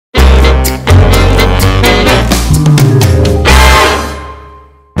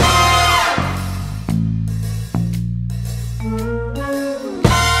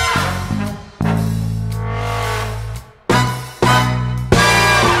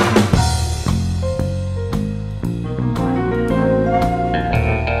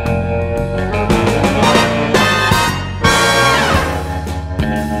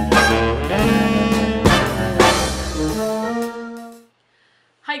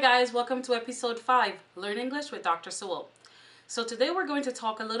guys, welcome to episode 5, Learn English with Dr. Sewell. So today we're going to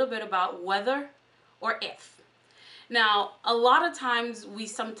talk a little bit about whether or if. Now, a lot of times we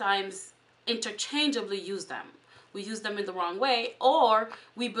sometimes interchangeably use them. We use them in the wrong way, or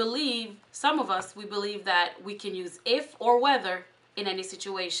some of us believe that we can use if or whether in any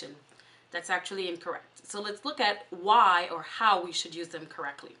situation. That's actually incorrect. So let's look at why or how we should use them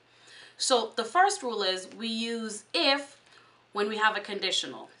correctly. So the first rule is we use if when we have a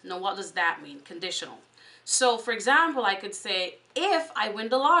conditional. Now, what does that mean? Conditional. So, for example, I could say, if I win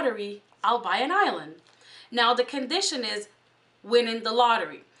the lottery, I'll buy an island. Now, the condition is winning the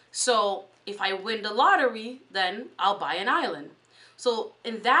lottery. So, if I win the lottery, then I'll buy an island. So,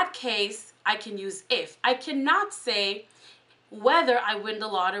 in that case, I can use if. I cannot say, whether I win the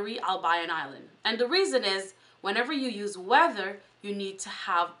lottery, I'll buy an island. And the reason is, whenever you use whether, you need to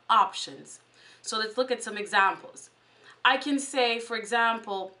have options. So, let's look at some examples. I can say, for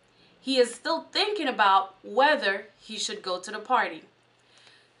example, he is still thinking about whether he should go to the party.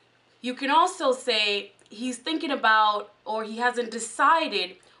 You can also say he's thinking about, or he hasn't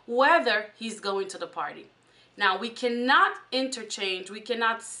decided whether he's going to the party. Now, we cannot interchange, we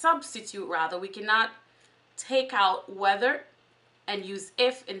cannot substitute rather, we cannot take out whether and use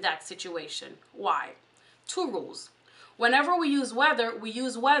if in that situation. Why? Two rules. Whenever we use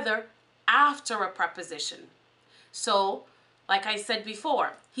whether after a preposition. So, like I said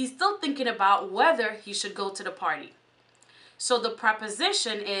before, he's still thinking about whether he should go to the party. So the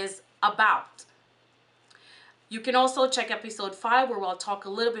preposition is about. You can also check episode 5 where we'll talk a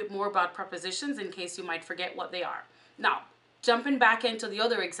little bit more about prepositions in case you might forget what they are. Now, jumping back into the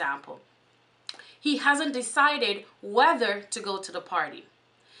other example. He hasn't decided whether to go to the party.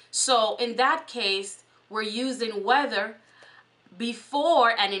 So in that case, we're using whether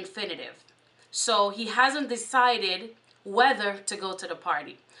before an infinitive. So he hasn't decided whether to go to the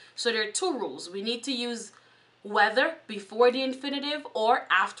party. So there are two rules. We need to use whether before the infinitive or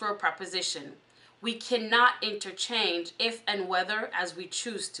after a preposition. We cannot interchange if and whether as we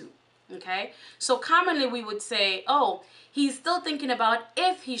choose to. Okay? So commonly we would say, oh, he's still thinking about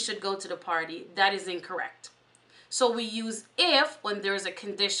if he should go to the party. That is incorrect. So we use if when there's a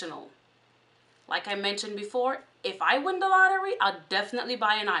conditional. Like I mentioned before, if I win the lottery, I'll definitely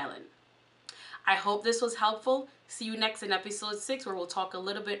buy an island. I hope this was helpful. See you next in episode 6 where we'll talk a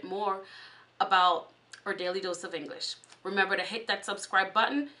little bit more about our daily dose of English. Remember to hit that subscribe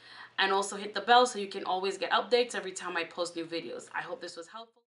button and also hit the bell so you can always get updates every time I post new videos. I hope this was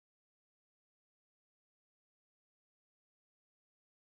helpful.